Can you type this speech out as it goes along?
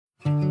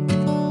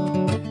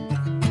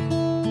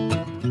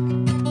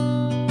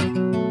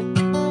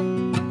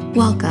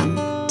Welcome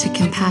to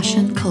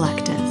Compassion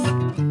Collective.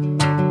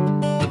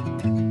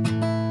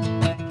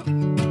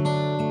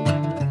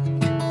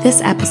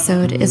 This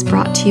episode is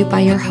brought to you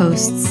by your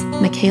hosts,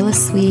 Michaela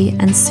Swee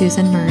and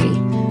Susan Murray,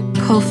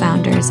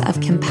 co-founders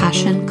of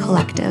Compassion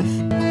Collective.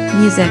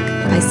 Music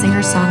by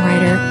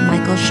singer-songwriter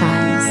Michael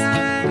Shines.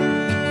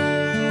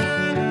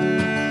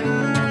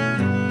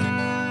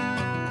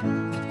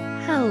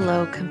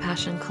 Hello,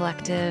 Compassion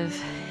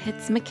Collective.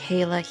 It's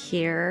Michaela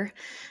here,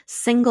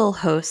 single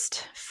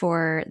host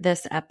for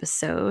this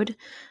episode.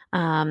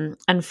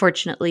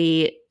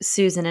 Unfortunately,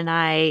 Susan and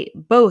I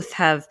both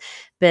have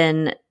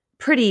been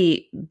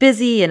pretty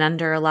busy and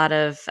under a lot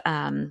of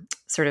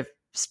sort of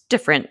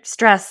different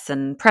stress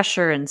and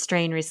pressure and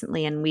strain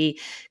recently, and we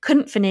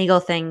couldn't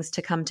finagle things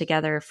to come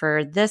together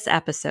for this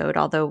episode,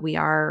 although we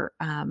are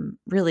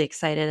really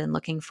excited and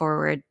looking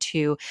forward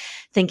to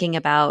thinking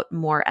about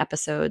more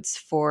episodes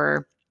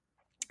for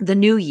the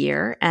new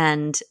year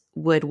and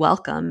would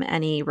welcome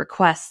any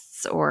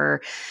requests or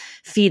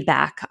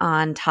feedback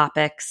on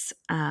topics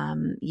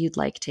you'd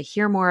like to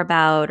hear more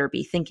about or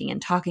be thinking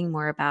and talking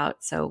more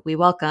about. So we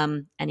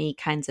welcome any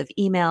kinds of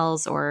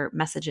emails or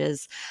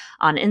messages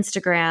on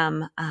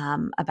Instagram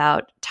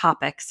about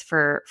topics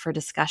for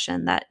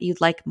discussion that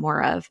you'd like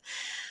more of.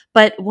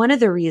 But one of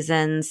the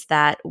reasons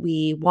that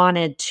we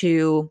wanted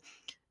to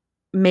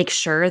make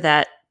sure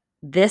that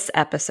this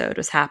episode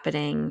was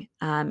happening,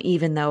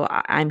 even though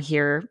I'm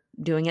here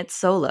doing it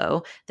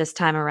solo this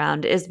time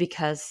around, is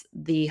because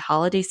the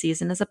holiday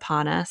season is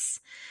upon us.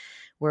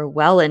 We're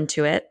well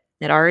into it.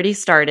 It already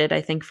started,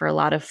 I think, for a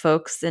lot of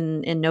folks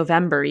in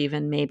November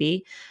even,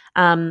 maybe.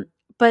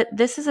 But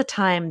this is a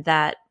time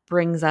that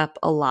brings up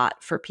a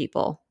lot for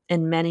people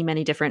in many,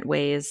 many different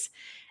ways.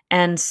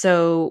 And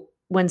so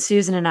when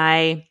Susan and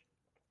I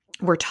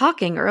were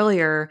talking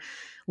earlier,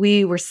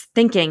 we were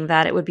thinking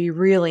that it would be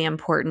really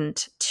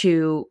important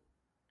to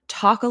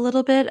talk a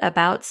little bit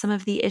about some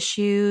of the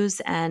issues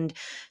and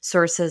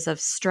sources of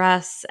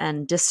stress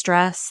and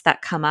distress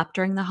that come up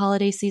during the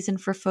holiday season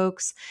for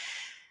folks,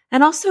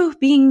 and also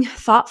being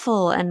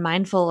thoughtful and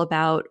mindful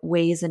about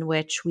ways in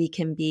which we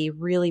can be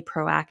really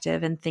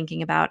proactive in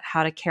thinking about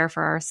how to care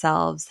for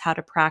ourselves, how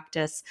to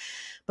practice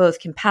both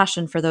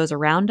compassion for those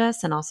around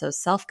us and also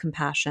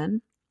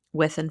self-compassion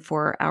with and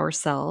for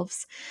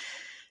ourselves,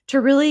 to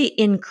really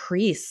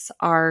increase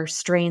our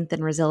strength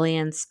and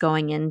resilience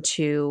going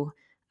into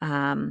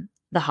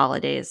the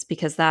holidays,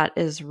 because that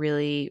is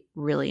really,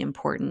 really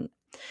important.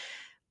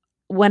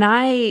 When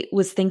I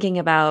was thinking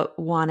about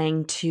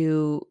wanting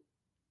to,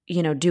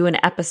 do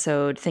an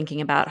episode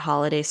thinking about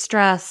holiday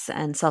stress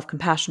and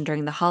self-compassion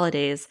during the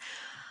holidays,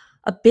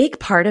 a big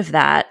part of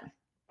that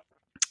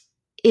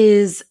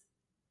is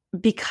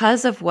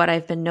because of what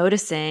I've been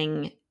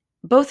noticing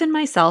both in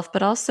myself,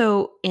 but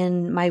also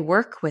in my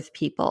work with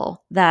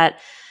people, that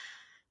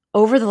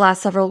over the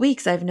last several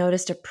weeks, I've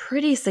noticed a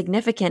pretty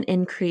significant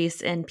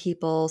increase in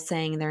people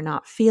saying they're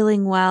not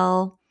feeling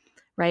well,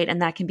 right?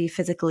 And that can be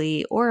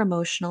physically or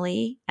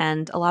emotionally.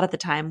 And a lot of the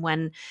time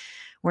when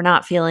we're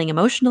not feeling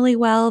emotionally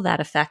well,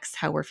 that affects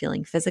how we're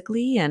feeling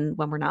physically. And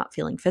when we're not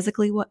feeling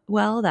physically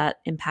well, that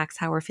impacts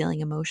how we're feeling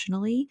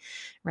emotionally,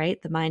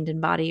 right? The mind and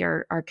body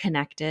are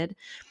connected.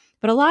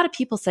 But a lot of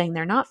people saying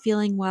they're not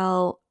feeling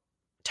well,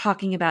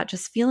 talking about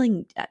just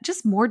feeling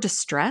just more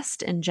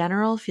distressed in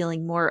general,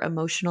 feeling more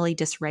emotionally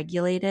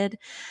dysregulated,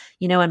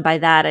 and by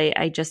that,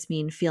 I just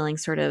mean feeling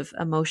sort of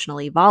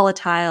emotionally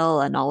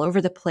volatile and all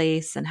over the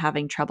place and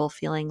having trouble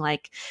feeling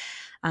like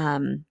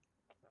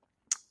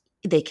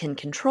they can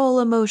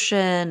control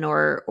emotion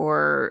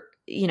or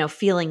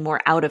feeling more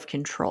out of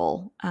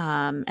control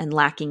and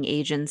lacking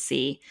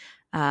agency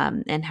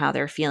and how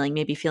they're feeling,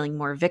 maybe feeling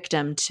more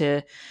victim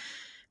to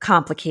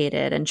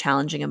complicated and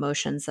challenging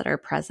emotions that are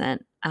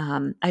present.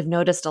 I've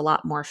noticed a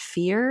lot more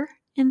fear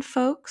in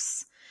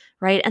folks,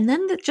 right? And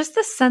then just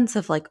the sense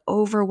of like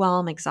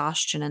overwhelm,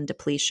 exhaustion, and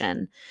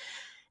depletion.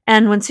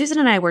 And when Susan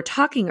and I were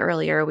talking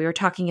earlier, we were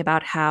talking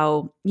about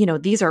how,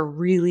 these are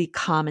really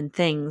common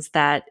things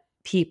that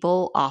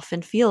people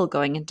often feel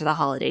going into the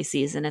holiday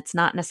season. It's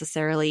not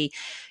necessarily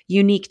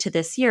unique to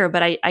this year,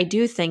 but I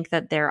do think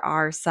that there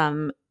are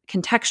some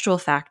contextual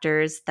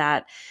factors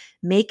that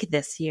make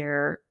this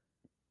year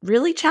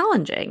really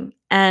challenging.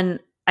 And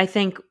I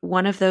think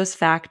one of those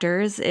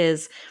factors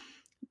is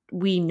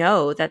we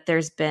know that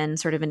there's been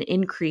sort of an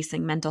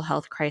increasing mental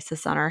health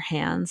crisis on our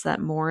hands, that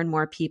more and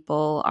more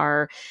people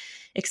are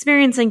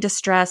experiencing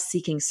distress,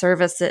 seeking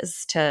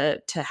services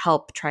to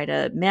help try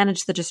to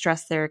manage the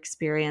distress they're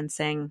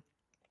experiencing.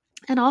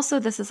 And also,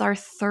 this is our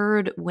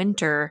third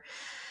winter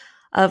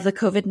of the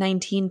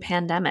COVID-19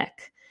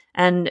 pandemic.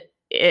 And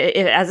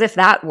as if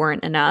that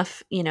weren't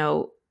enough,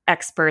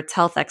 experts,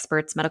 health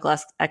experts, medical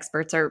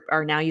experts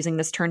are now using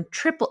this term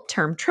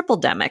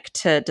triple-demic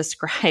to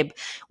describe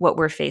what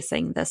we're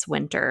facing this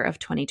winter of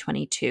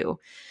 2022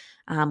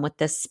 with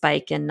this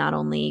spike in not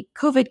only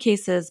COVID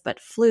cases, but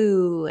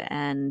flu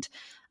and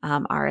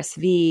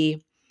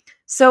RSV.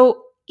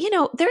 So,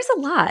 there's a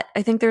lot.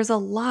 I think there's a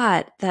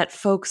lot that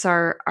folks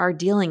are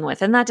dealing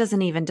with, and that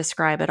doesn't even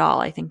describe it all.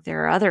 I think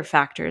there are other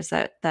factors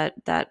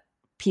that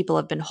people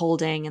have been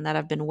holding and that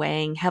have been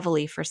weighing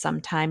heavily for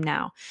some time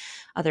now,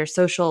 other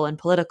social and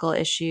political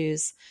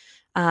issues.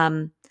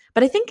 But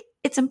I think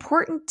it's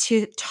important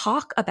to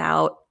talk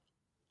about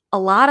a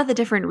lot of the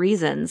different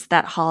reasons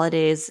that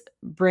holidays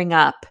bring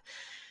up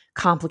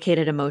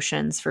complicated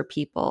emotions for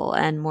people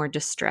and more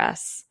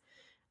distress.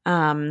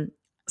 Um,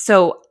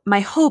 so my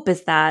hope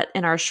is that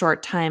in our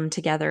short time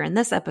together in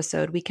this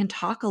episode, we can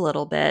talk a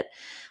little bit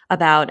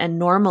about and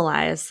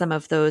normalize some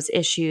of those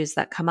issues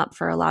that come up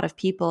for a lot of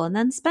people, and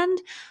then spend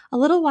a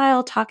little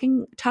while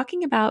talking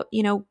about,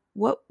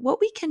 what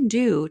we can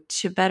do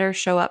to better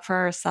show up for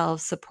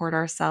ourselves, support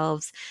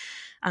ourselves,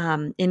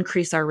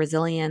 increase our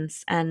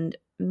resilience, and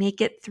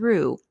make it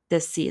through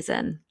this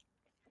season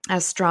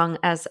as strong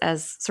as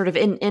sort of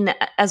in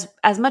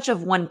as much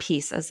of one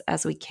piece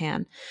as we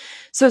can.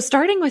 So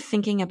starting with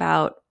thinking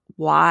about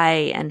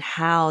why and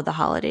how the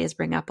holidays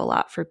bring up a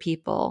lot for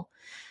people.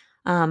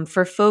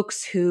 For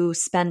folks who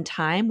spend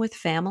time with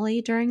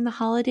family during the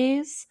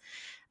holidays,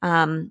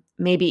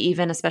 maybe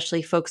even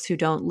especially folks who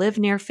don't live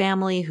near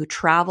family, who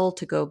travel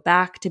to go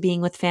back to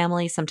being with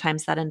family.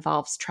 Sometimes that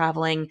involves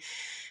traveling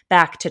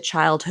back to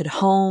childhood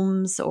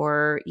homes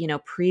or,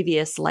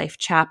 previous life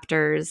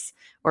chapters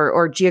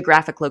or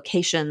geographic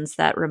locations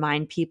that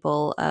remind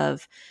people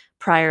of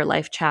prior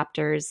life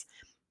chapters.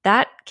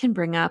 That can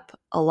bring up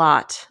a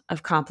lot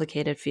of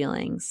complicated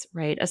feelings,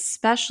 right?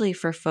 Especially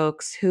for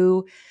folks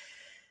who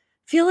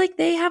feel like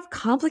they have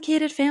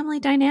complicated family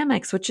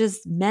dynamics, which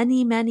is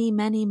many, many,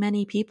 many,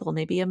 many people,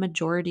 maybe a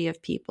majority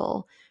of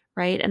people,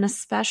 right? And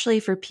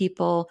especially for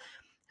people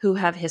who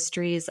have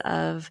histories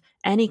of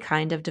any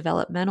kind of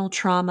developmental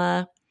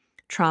trauma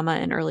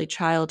in early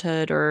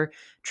childhood, or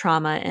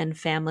trauma in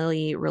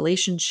family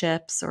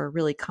relationships, or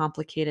really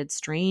complicated,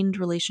 strained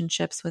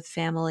relationships with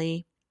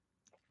family.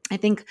 I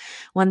think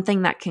one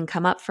thing that can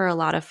come up for a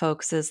lot of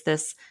folks is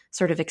this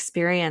sort of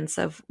experience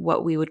of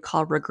what we would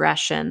call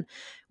regression,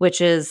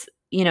 which is,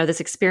 this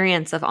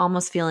experience of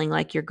almost feeling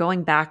like you're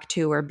going back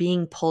to or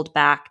being pulled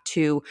back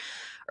to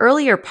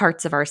earlier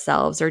parts of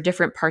ourselves or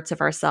different parts of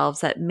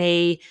ourselves that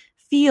may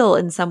feel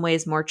in some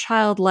ways more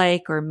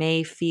childlike, or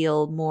may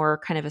feel more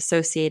kind of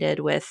associated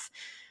with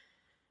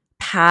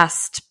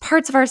past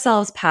parts of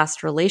ourselves,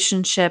 past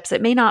relationships.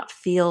 It may not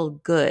feel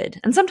good.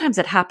 And sometimes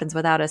it happens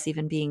without us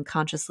even being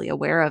consciously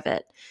aware of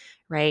it,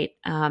 right?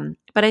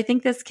 But I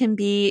think this can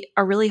be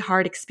a really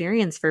hard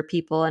experience for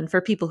people. And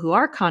for people who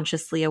are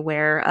consciously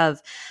aware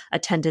of a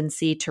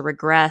tendency to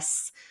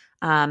regress,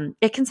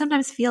 it can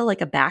sometimes feel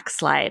like a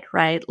backslide,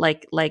 right?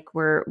 Like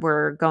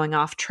we're going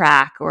off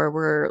track, or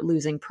we're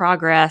losing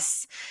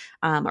progress,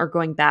 or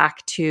going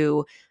back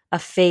to a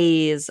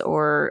phase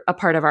or a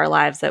part of our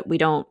lives that we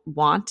don't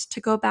want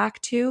to go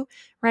back to,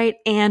 right?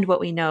 And what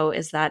we know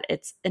is that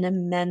it's an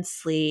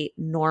immensely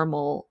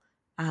normal,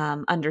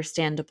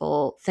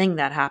 understandable thing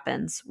that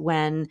happens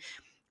when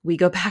we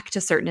go back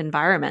to certain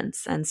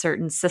environments and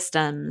certain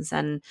systems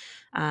and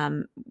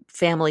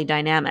family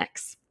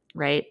dynamics,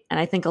 right? And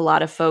I think a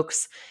lot of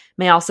folks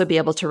may also be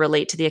able to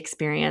relate to the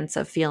experience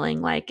of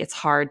feeling like it's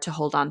hard to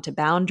hold on to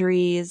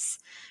boundaries,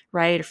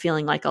 right? Or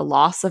feeling like a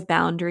loss of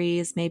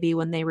boundaries, maybe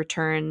when they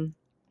return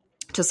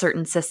to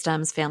certain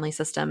systems, family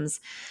systems,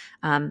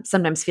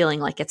 sometimes feeling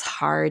like it's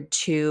hard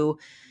to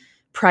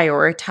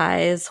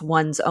prioritize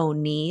one's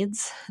own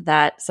needs,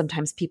 that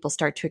sometimes people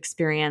start to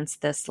experience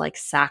this like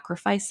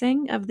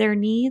sacrificing of their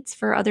needs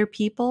for other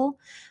people,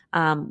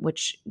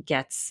 which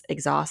gets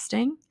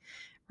exhausting,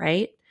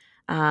 right?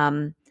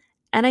 And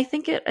I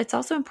think it's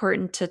also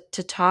important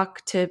to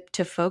talk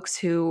to folks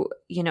who,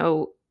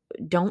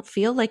 don't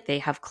feel like they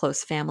have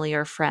close family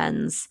or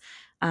friends,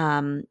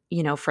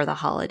 for the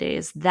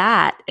holidays.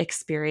 That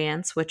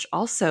experience, which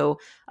also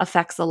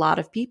affects a lot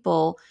of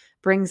people,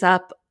 brings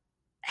up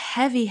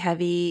heavy,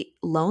 heavy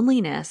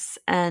loneliness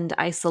and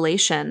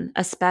isolation,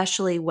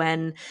 especially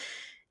when,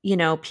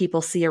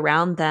 people see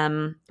around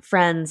them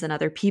friends and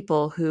other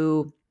people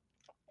who,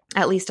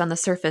 at least on the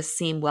surface,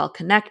 seem well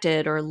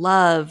connected or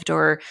loved,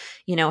 or,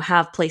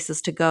 have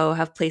places to go,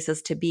 have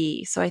places to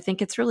be. So I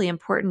think it's really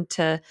important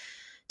to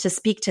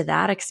speak to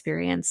that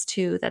experience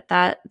too,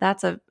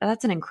 that's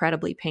an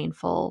incredibly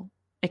painful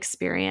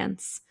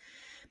experience.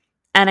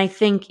 And I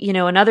think,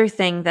 another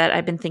thing that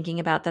I've been thinking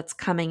about that's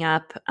coming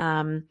up,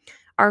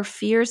 are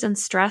fears and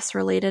stress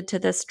related to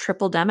this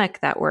triple demic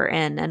that we're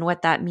in, and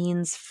what that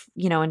means,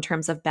 in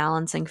terms of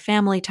balancing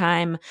family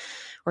time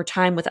or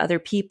time with other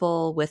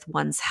people, with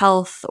one's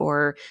health,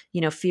 or,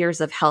 fears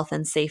of health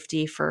and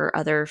safety for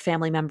other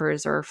family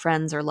members or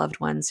friends or loved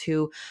ones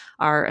who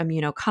are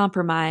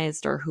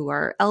immunocompromised, or who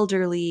are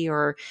elderly,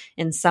 or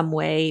in some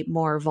way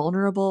more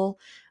vulnerable,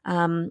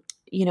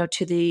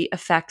 to the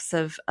effects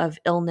of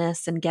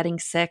illness and getting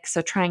sick.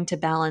 So trying to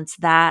balance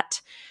that,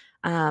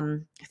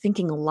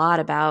 thinking a lot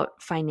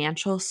about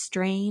financial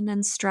strain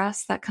and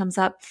stress that comes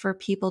up for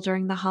people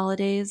during the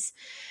holidays.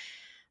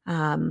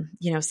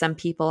 Some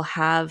people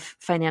have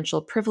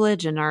financial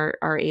privilege and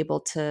are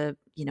able to,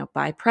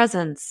 buy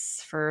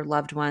presents for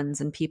loved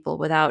ones and people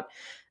without,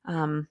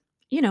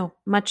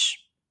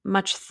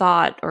 much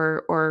thought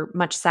or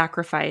much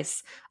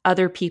sacrifice.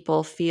 Other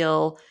people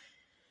feel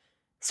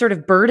sort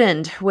of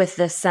burdened with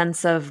this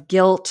sense of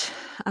guilt,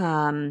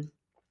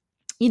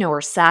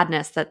 or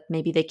sadness that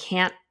maybe they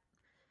can't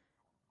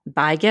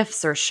buy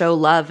gifts or show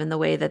love in the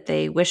way that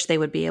they wish they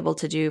would be able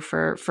to do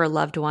for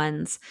loved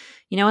ones.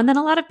 And then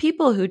a lot of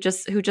people who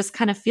just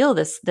kind of feel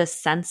this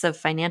sense of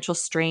financial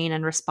strain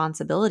and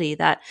responsibility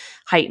that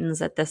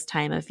heightens at this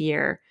time of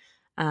year.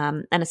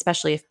 And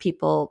especially if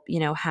people,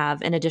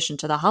 have, in addition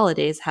to the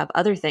holidays, have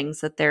other things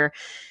that they're,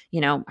 I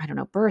don't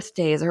know,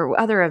 birthdays or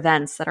other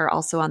events that are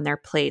also on their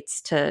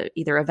plates, to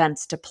either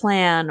events to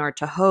plan or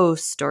to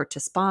host or to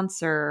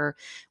sponsor or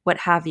what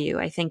have you.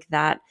 I think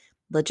that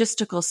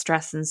logistical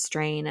stress and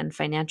strain and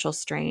financial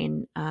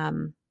strain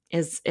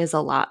is a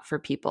lot for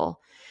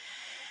people.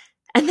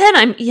 And then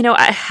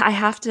I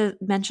have to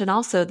mention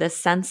also this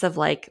sense of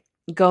like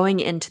going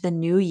into the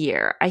new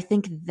year. I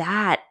think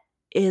that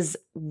is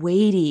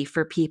weighty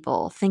for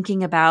people,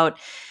 thinking about,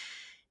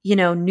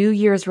 New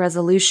Year's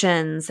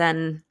resolutions.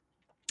 And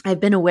I've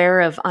been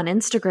aware of on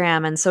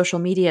Instagram and social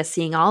media,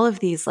 seeing all of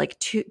these like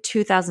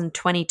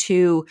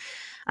 2022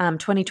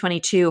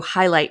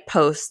 highlight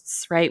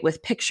posts, right?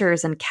 With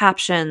pictures and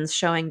captions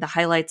showing the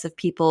highlights of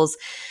people's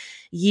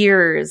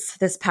years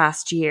this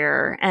past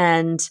year.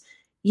 And,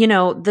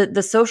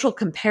 the social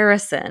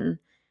comparison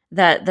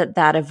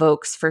that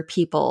evokes for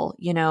people,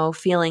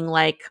 feeling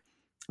like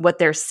what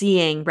they're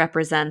seeing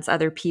represents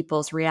other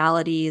people's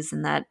realities,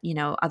 and that,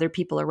 other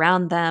people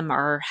around them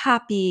are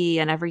happy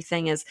and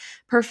everything is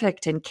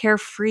perfect and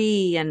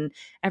carefree, and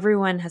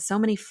everyone has so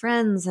many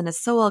friends and is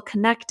so well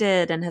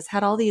connected and has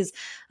had all these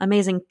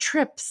amazing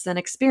trips and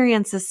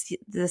experiences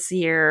this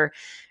year.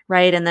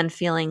 Right. And then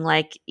feeling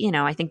like,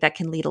 I think that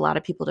can lead a lot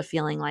of people to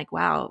feeling like,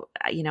 wow,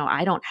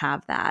 I don't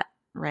have that.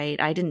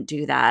 Right. I didn't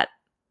do that.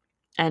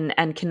 And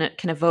can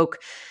evoke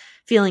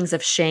feelings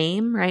of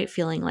shame, right?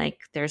 Feeling like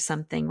there's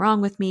something wrong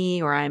with me,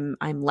 or I'm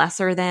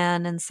lesser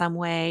than in some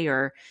way,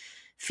 or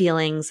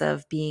feelings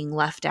of being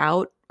left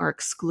out or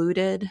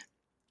excluded,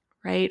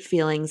 right?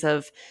 Feelings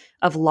of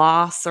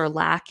loss or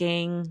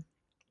lacking,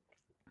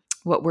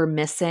 what we're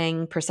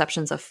missing,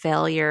 perceptions of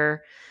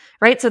failure,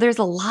 right? So there's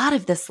a lot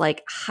of this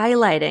like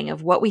highlighting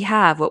of what we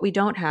have, what we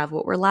don't have,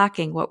 what we're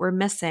lacking, what we're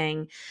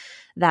missing,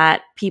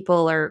 that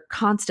people are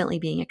constantly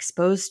being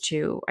exposed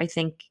to, I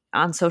think,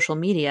 on social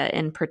media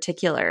in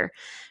particular,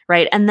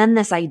 right? And then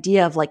this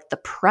idea of like the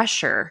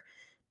pressure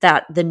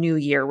that the new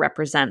year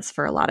represents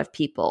for a lot of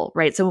people,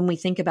 right? So when we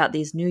think about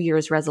these New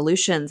Year's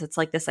resolutions, it's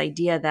like this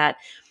idea that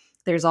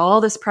there's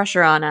all this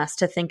pressure on us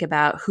to think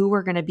about who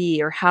we're going to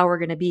be or how we're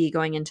going to be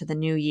going into the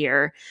new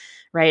year,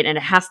 right? And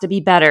it has to be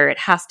better. It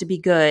has to be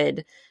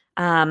good.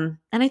 And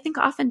I think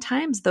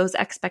oftentimes those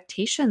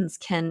expectations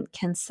can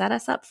set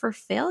us up for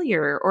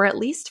failure, or at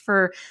least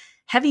for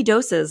heavy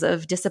doses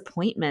of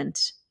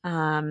disappointment,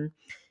 and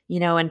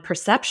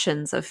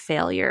perceptions of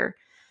failure.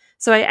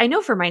 So I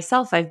know for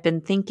myself, I've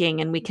been thinking,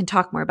 and we can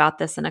talk more about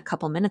this in a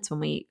couple minutes when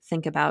we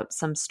think about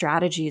some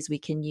strategies we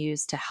can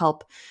use to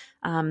help,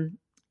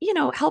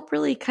 help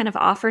really kind of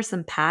offer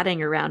some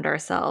padding around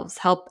ourselves,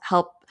 help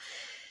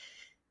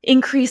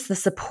increase the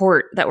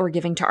support that we're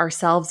giving to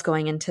ourselves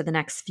going into the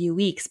next few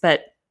weeks.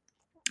 But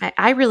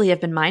I really have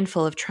been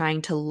mindful of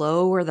trying to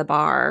lower the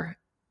bar,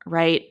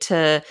 right?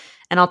 And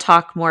I'll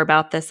talk more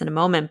about this in a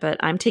moment, but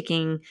I'm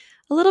taking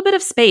a little bit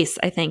of space,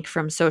 I think,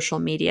 from social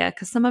media,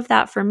 because some of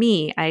that for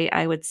me,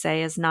 I would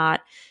say is not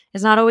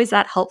always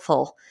that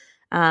helpful.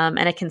 And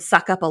it can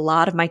suck up a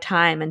lot of my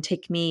time and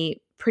take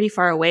me pretty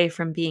far away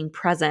from being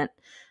present,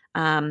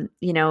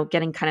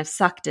 getting kind of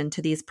sucked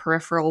into these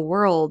peripheral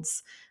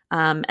worlds.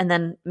 And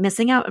then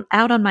missing out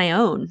on my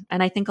own.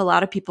 And I think a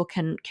lot of people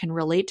can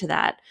relate to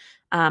that.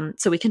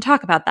 So we can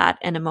talk about that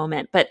in a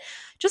moment, but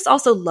just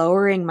also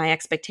lowering my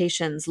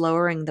expectations,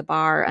 lowering the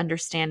bar,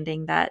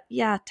 understanding that,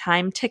 yeah,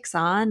 time ticks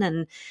on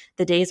and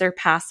the days are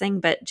passing,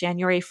 but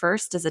January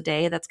 1st is a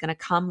day that's going to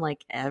come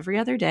like every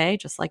other day,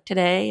 just like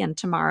today and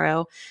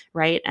tomorrow,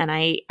 right? And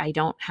I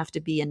don't have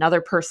to be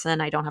another person.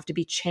 I don't have to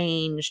be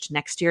changed.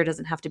 Next year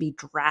doesn't have to be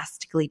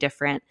drastically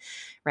different,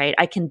 right?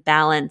 I can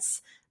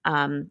balance,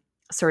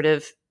 sort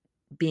of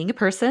being a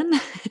person,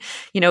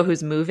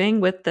 who's moving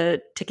with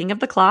the ticking of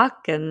the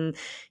clock and,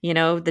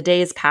 the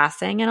day is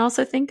passing, and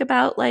also think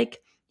about like,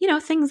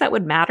 things that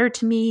would matter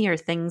to me or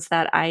things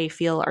that I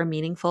feel are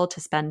meaningful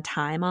to spend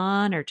time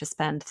on or to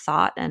spend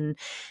thought and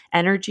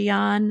energy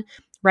on,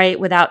 right?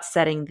 Without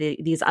setting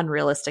these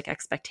unrealistic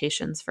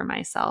expectations for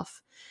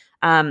myself.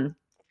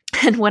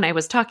 And when I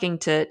was talking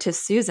to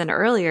Susan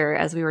earlier,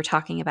 as we were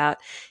talking about,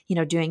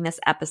 doing this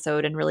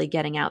episode and really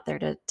getting out there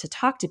to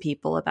talk to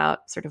people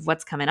about sort of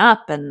what's coming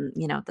up and,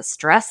 the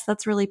stress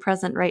that's really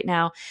present right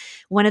now.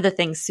 One of the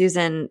things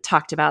Susan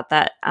talked about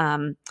that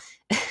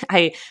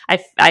I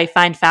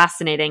find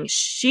fascinating,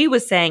 she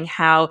was saying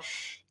how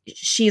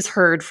she's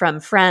heard from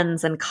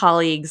friends and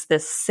colleagues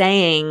this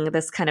saying,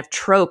 this kind of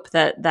trope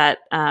that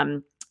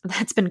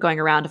that's been going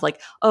around of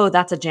like, oh,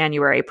 that's a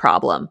January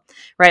problem,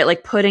 right?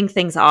 Like putting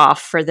things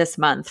off for this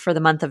month, for the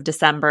month of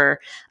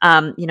December.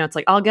 It's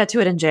like, I'll get to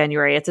it in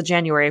January. It's a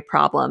January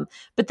problem.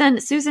 But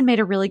then Susan made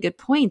a really good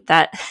point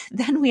that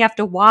then we have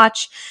to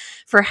watch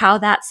for how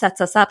that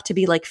sets us up to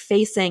be like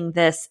facing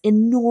this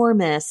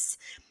enormous,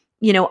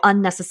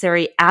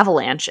 unnecessary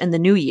avalanche in the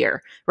new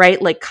year,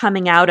 right? Like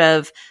coming out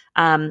of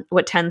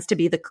what tends to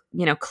be the,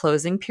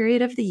 closing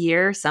period of the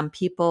year. Some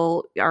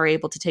people are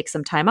able to take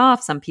some time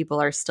off. Some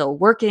people are still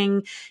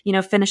working,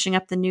 finishing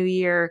up the new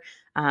year.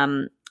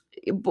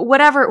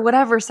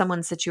 Whatever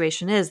someone's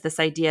situation is, this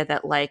idea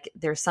that like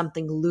there's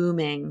something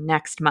looming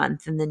next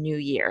month in the new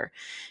year,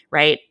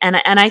 right? And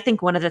I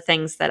think one of the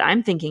things that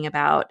I'm thinking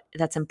about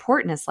that's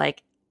important is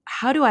like,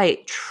 how do I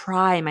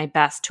try my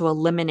best to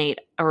eliminate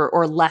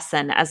or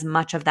lessen as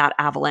much of that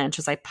avalanche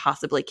as I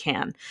possibly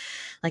can?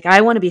 Like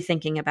I want to be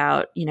thinking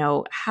about,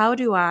 how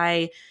do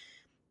I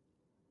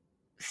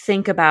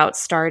think about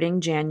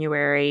starting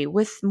January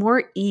with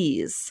more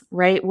ease,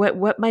 right?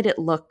 What might it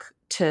look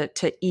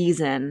to ease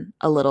in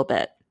a little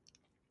bit?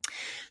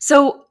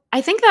 So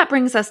I think that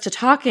brings us to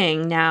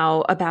talking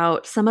now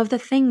about some of the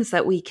things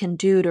that we can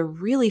do to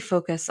really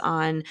focus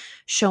on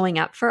showing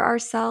up for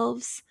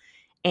ourselves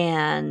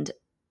and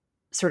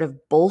sort of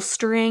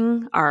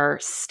bolstering our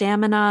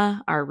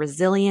stamina, our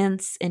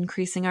resilience,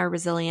 increasing our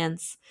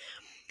resilience.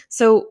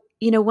 So,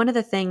 one of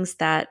the things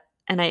that,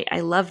 and I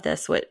love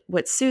this,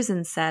 what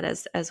Susan said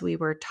as we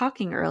were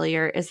talking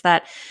earlier is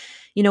that,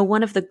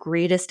 one of the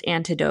greatest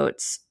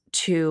antidotes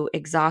to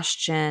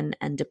exhaustion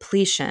and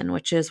depletion,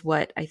 which is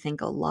what I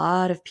think a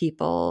lot of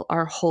people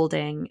are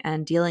holding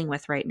and dealing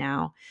with right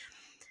now,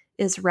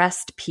 is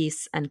rest,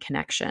 peace, and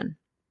connection.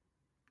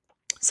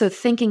 So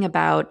thinking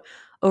about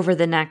over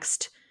the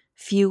next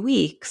few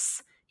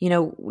weeks,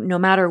 no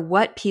matter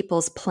what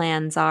people's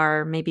plans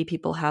are, maybe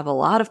people have a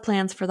lot of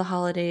plans for the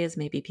holidays,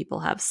 maybe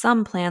people have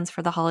some plans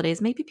for the holidays,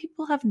 maybe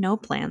people have no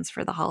plans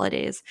for the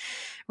holidays,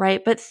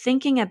 right? But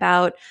thinking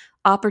about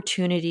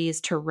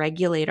opportunities to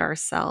regulate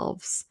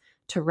ourselves,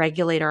 to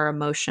regulate our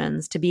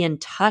emotions, to be in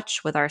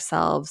touch with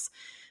ourselves,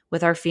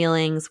 with our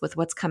feelings, with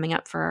what's coming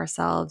up for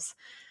ourselves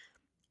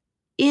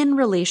in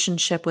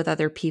relationship with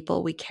other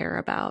people we care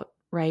about,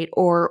 right?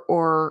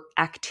 Or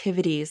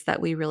activities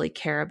that we really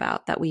care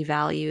about, that we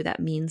value, that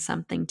mean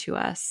something to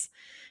us,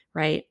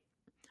 right?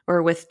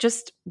 Or with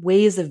just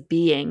ways of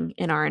being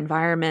in our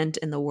environment,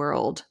 in the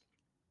world,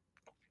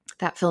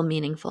 that feel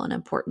meaningful and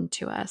important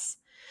to us.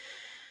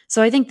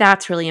 So I think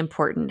that's really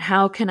important.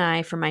 How can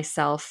I, for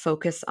myself,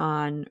 focus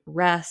on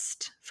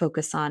rest,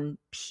 focus on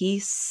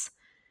peace,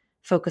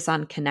 focus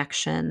on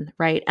connection,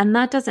 right? And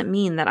that doesn't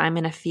mean that I'm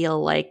going to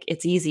feel like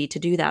it's easy to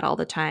do that all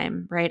the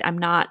time, right? I'm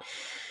not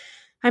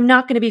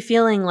going to be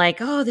feeling like,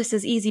 oh, this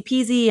is easy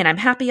peasy and I'm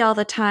happy all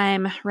the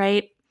time,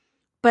 right?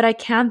 But I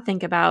can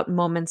think about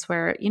moments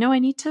where, I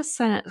need to,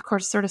 of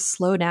course, sort of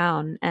slow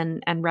down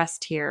and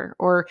rest here,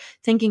 or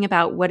thinking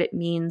about what it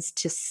means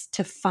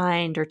to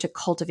find or to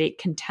cultivate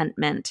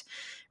contentment,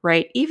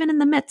 right? Even in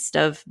the midst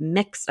of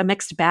a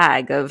mixed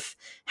bag of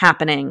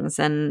happenings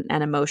and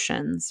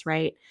emotions,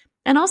 right?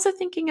 And also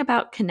thinking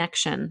about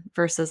connection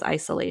versus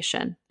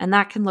isolation. And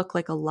that can look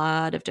like a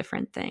lot of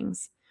different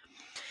things.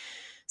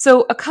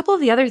 So a couple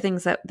of the other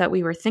things that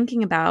we were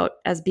thinking about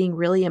as being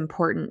really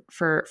important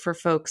for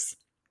folks,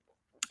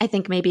 I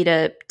think maybe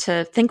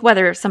to think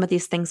whether some of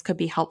these things could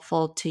be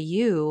helpful to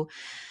you.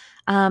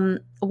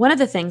 One of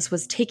the things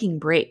was taking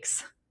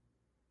breaks,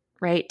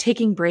 right?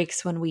 Taking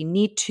breaks when we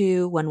need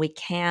to, when we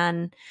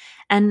can.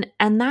 And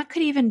that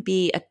could even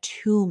be a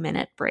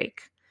 2-minute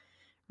break,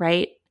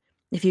 right?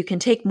 If you can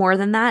take more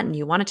than that and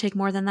you want to take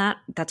more than that,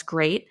 that's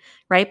great,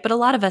 right? But a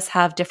lot of us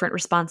have different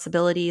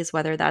responsibilities,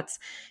 whether that's,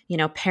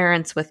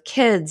 parents with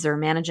kids or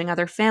managing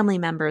other family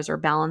members or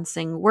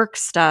balancing work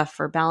stuff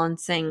or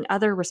balancing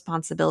other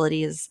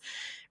responsibilities,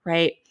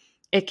 right?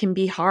 It can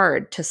be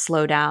hard to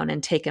slow down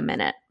and take a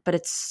minute, but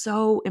it's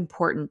so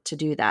important to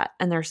do that.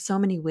 And there's so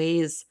many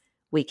ways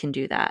we can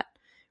do that,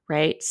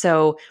 right?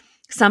 So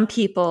some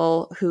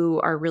people who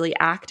are really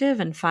active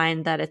and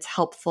find that it's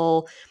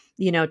helpful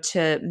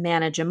to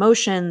manage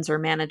emotions or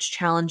manage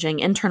challenging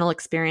internal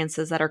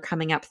experiences that are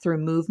coming up through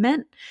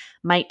movement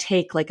might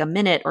take like a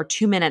minute or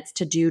 2 minutes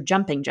to do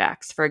jumping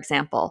jacks, for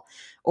example,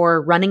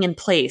 or running in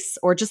place,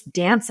 or just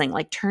dancing,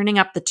 like turning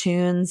up the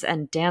tunes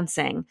and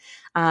dancing,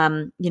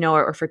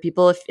 or for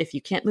people, if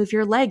you can't move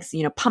your legs,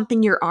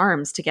 pumping your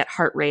arms to get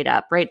heart rate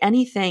up, right?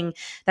 Anything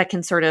that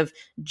can sort of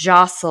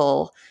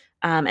jostle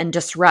and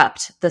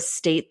disrupt the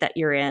state that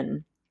you're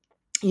in,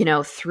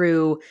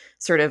 through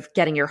sort of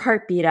getting your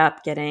heartbeat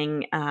up,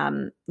 getting,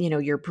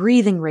 your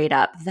breathing rate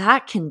up,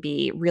 that can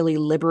be really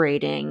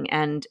liberating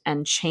and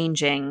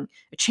change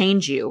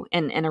you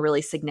in a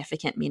really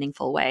significant,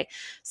 meaningful way.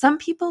 Some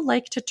people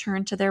like to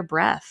turn to their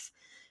breath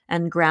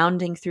and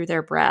grounding through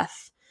their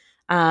breath.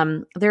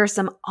 There are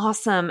some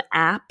awesome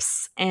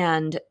apps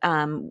and,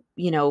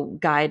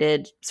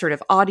 guided sort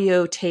of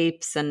audio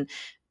tapes and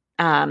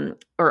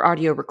or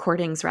audio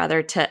recordings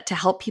rather, to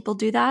help people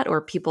do that,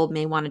 or people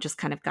may want to just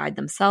kind of guide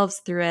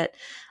themselves through it.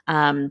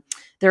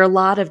 There are a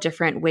lot of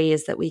different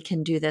ways that we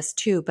can do this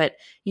too. But,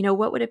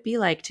 what would it be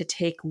like to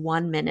take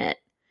 1 minute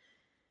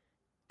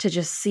to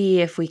just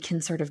see if we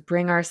can sort of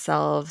bring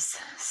ourselves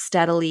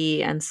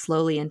steadily and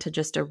slowly into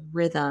just a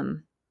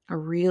rhythm, a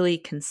really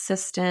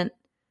consistent,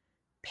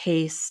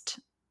 paced,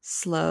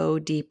 slow,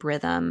 deep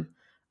rhythm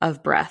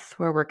of breath,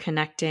 where we're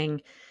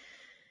connecting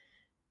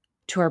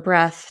to our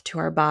breath, to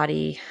our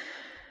body,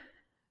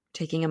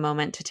 taking a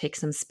moment to take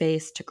some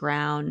space to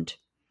ground,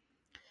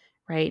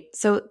 right?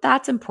 So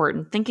that's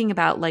important. Thinking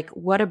about like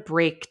what a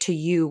break to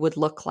you would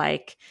look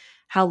like.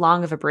 How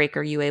long of a break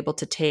are you able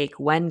to take?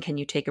 When can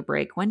you take a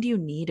break? When do you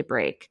need a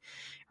break?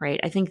 Right?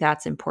 I think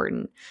that's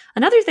important.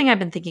 Another thing I've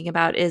been thinking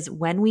about is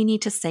when we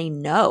need to say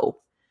no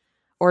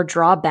or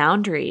draw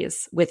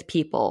boundaries with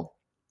people,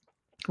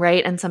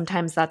 right? And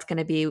sometimes that's going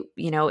to be,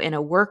 in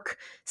a work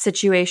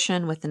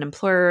situation with an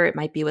employer. It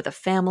might be with a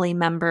family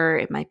member.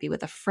 It might be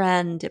with a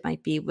friend. It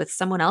might be with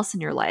someone else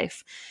in your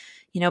life.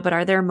 But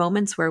are there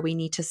moments where we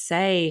need to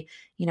say,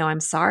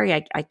 I'm sorry,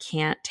 I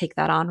can't take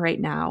that on right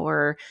now,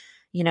 or,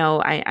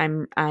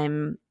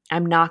 I'm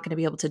not going to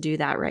be able to do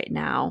that right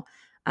now.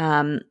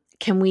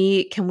 Can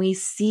we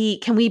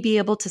be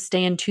able to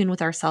stay in tune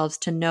with ourselves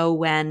to know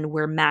when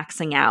we're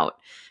maxing out,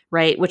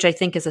 right? Which I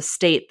think is a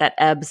state that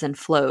ebbs and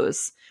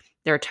flows.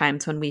 There are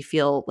times when we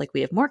feel like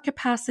we have more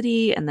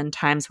capacity, and then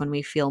times when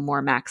we feel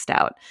more maxed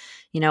out.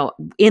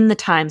 In the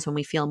times when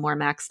we feel more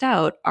maxed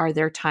out, are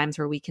there times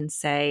where we can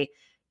say,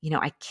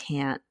 I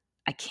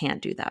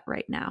can't do that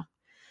right now,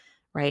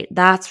 right?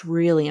 That's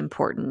really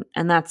important.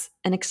 And that's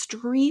an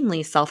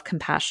extremely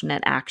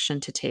self-compassionate action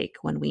to take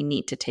when we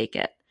need to take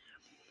it.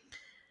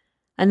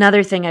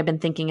 Another thing I've been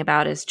thinking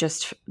about is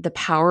just the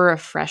power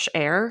of fresh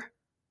air,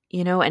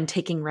 and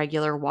taking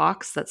regular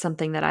walks. That's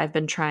something that I've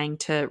been trying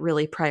to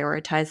really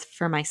prioritize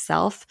for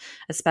myself,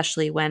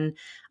 especially when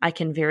I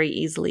can very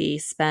easily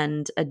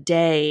spend a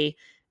day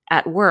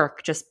at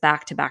work just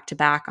back to back to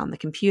back on the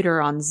computer,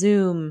 on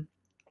Zoom,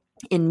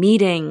 in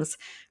meetings,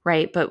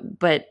 right?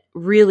 But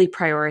really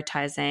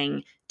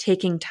prioritizing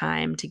taking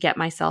time to get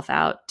myself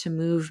out, to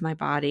move my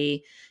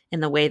body in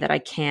the way that I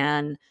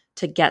can,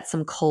 to get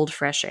some cold,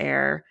 fresh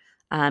air.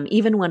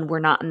 Even when we're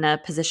not in a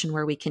position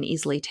where we can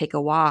easily take a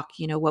walk,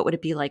 what would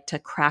it be like to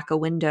crack a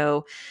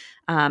window?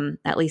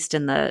 At least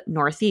in the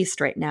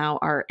Northeast right now,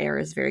 our air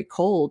is very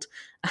cold.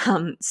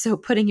 So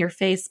putting your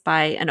face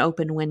by an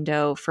open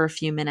window for a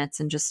few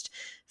minutes and just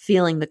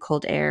feeling the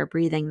cold air,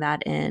 breathing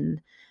that in,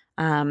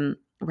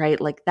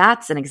 right? Like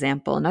that's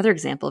another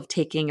example of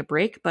taking a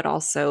break, but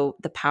also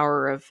the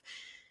power of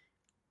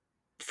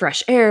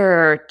fresh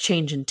air,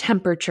 change in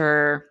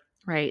temperature,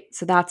 right?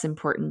 So that's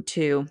important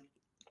too.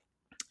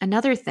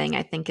 Another thing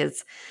I think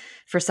is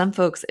for some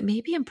folks, it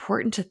may be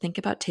important to think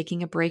about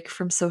taking a break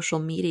from social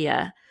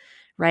media,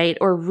 right?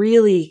 Or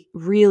really,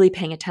 really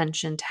paying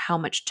attention to how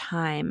much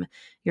time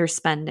you're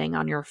spending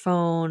on your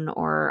phone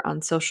or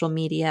on social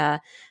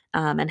media,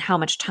 and how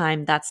much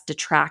time that's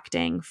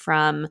detracting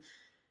from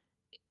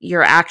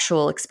your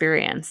actual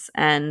experience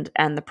and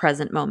the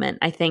present moment.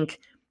 I think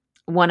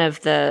one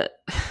of a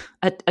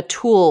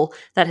tool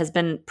that has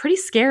been pretty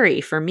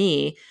scary for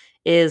me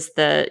is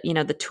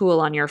the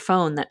tool on your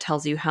phone that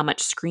tells you how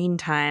much screen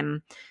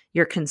time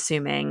you're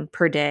consuming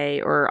per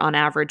day or on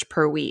average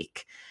per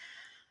week.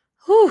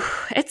 Whew,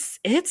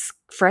 it's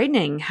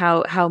frightening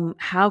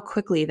how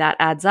quickly that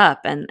adds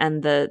up,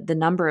 and the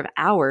number of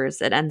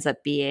hours it ends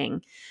up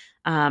being.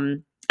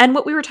 And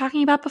what we were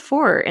talking about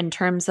before in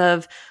terms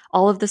of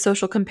all of the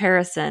social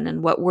comparison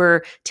and what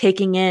we're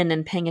taking in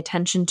and paying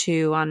attention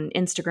to on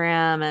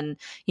Instagram and,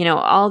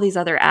 all these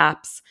other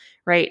apps,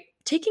 right?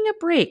 Taking a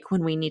break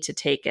when we need to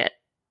take it,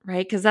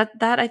 right? Because that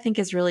I think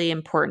is really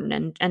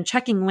important, and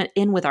checking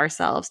in with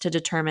ourselves to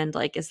determine,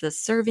 like, is this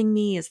serving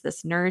me? Is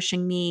this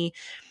nourishing me?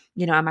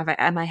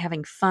 Am I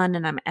having fun,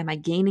 and am I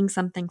gaining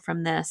something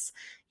from this?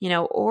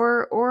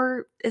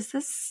 Or is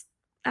this,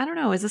 I don't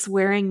know, is this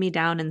wearing me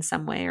down in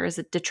some way, or is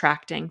it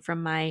detracting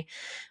from my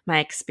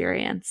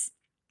experience?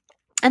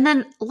 And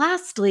then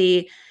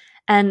lastly,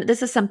 and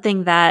this is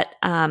something that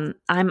I'm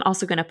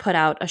also going to put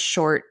out a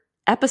short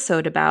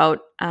episode about,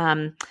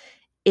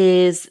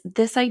 is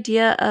this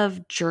idea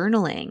of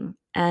journaling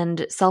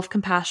and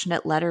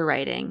self-compassionate letter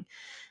writing.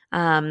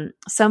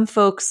 Some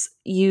folks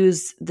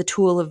use the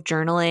tool of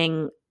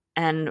journaling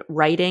and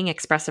writing,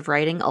 expressive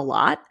writing, a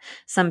lot.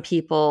 Some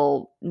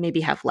people maybe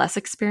have less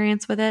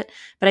experience with it,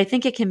 but I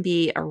think it can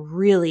be a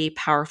really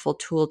powerful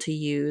tool to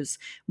use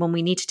when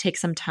we need to take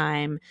some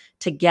time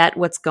to get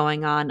what's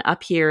going on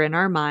up here in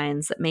our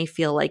minds that may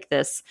feel like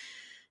this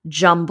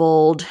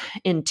jumbled,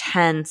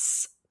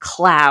 intense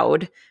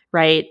cloud,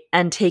 right?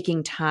 And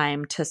taking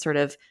time to sort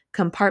of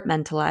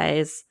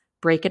compartmentalize,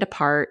 break it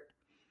apart,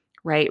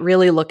 right?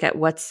 Really look at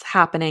what's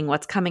happening,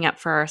 what's coming up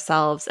for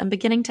ourselves, and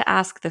beginning to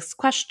ask this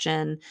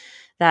question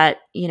that,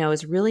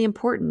 is really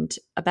important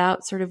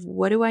about sort of,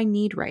 what do I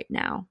need right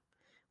now?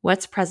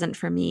 What's present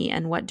for me,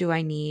 and what do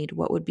I need?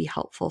 What would be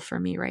helpful for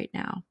me right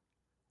now?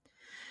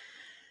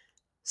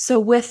 So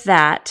with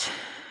that,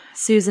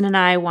 Susan and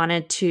I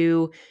wanted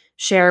to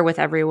share with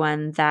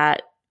everyone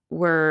that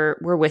we're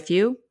with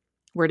you.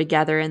 We're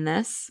together in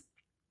this.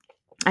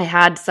 I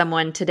had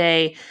someone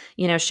today,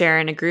 share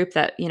in a group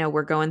that,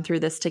 we're going through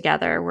this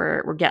together.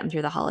 We're getting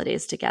through the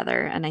holidays together.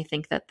 And I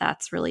think that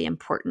that's really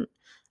important,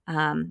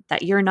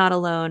 that you're not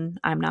alone.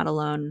 I'm not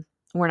alone.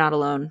 We're not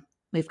alone.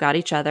 We've got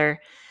each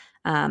other.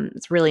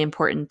 It's really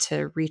important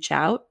to reach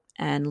out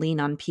and lean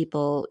on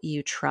people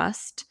you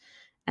trust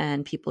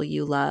and people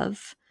you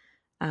love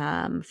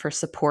for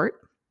support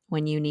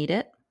when you need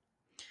it,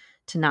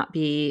 to not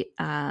be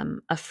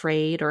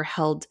afraid or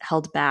held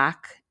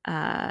back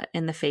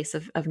in the face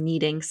of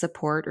needing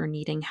support or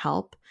needing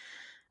help,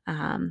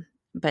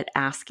 but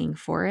asking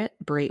for it,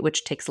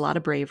 which takes a lot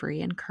of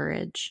bravery and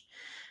courage.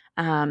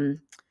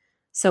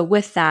 So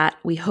with that,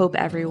 we hope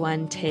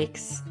everyone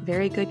takes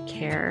very good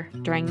care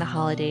during the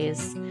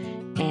holidays,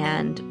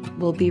 and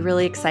we'll be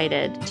really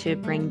excited to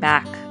bring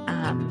back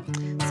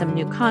some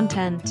new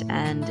content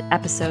and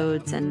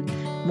episodes and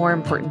more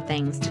important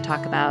things to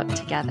talk about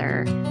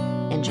together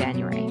in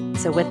January.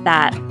 So with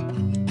that,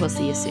 we'll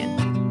see you soon.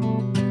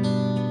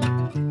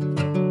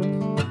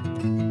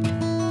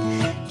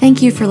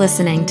 Thank you for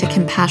listening to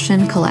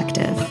Compassion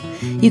Collective.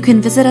 You can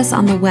visit us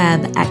on the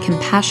web at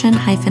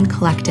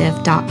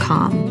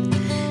compassion-collective.com.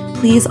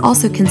 Please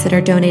also consider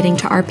donating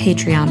to our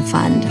Patreon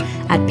fund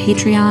at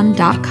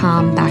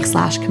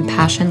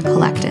patreon.com/compassion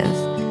collective.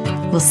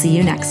 We'll see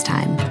you next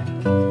time.